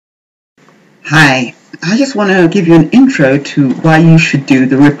Hi, I just want to give you an intro to why you should do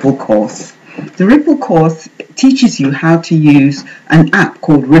the Ripl course. The Ripl course teaches you how to use an app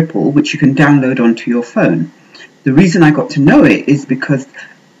called Ripl, which you can download onto your phone. The reason I got to know it is because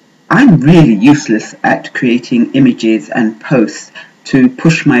I'm really useless at creating images and posts to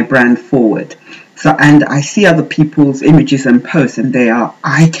push my brand forward. And I see other people's images and posts, and they are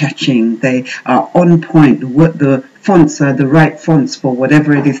eye-catching. They are on point. What the fonts are the right fonts for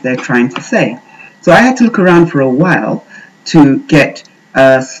whatever it is they're trying to say. So I had to look around for a while to get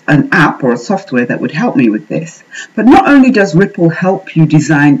an app or a software that would help me with this. But not only does Ripl help you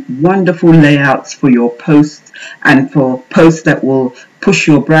design wonderful layouts for your posts and for posts that will push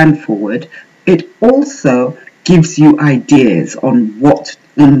your brand forward, it also gives you ideas on what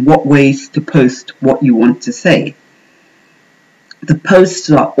ways to post what you want to say. The posts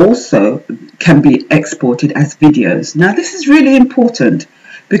are also can be exported as videos. Now this is really important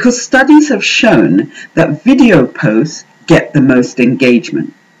because studies have shown that video posts get the most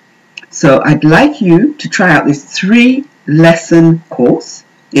engagement. So I'd like you to try out this 3-lesson course.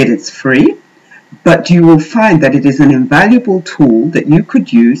 It is free, but you will find that it is an invaluable tool that you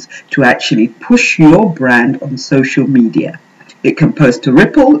could use to actually push your brand on social media. It can post to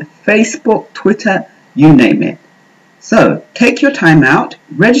Ripl, Facebook, Twitter, you name it. So take your time out,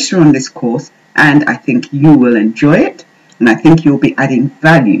 register on this course, and I think you will enjoy it, and I think you'll be adding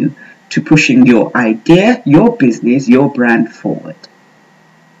value to pushing your idea, your business, your brand forward.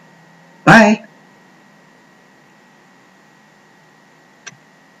 Bye.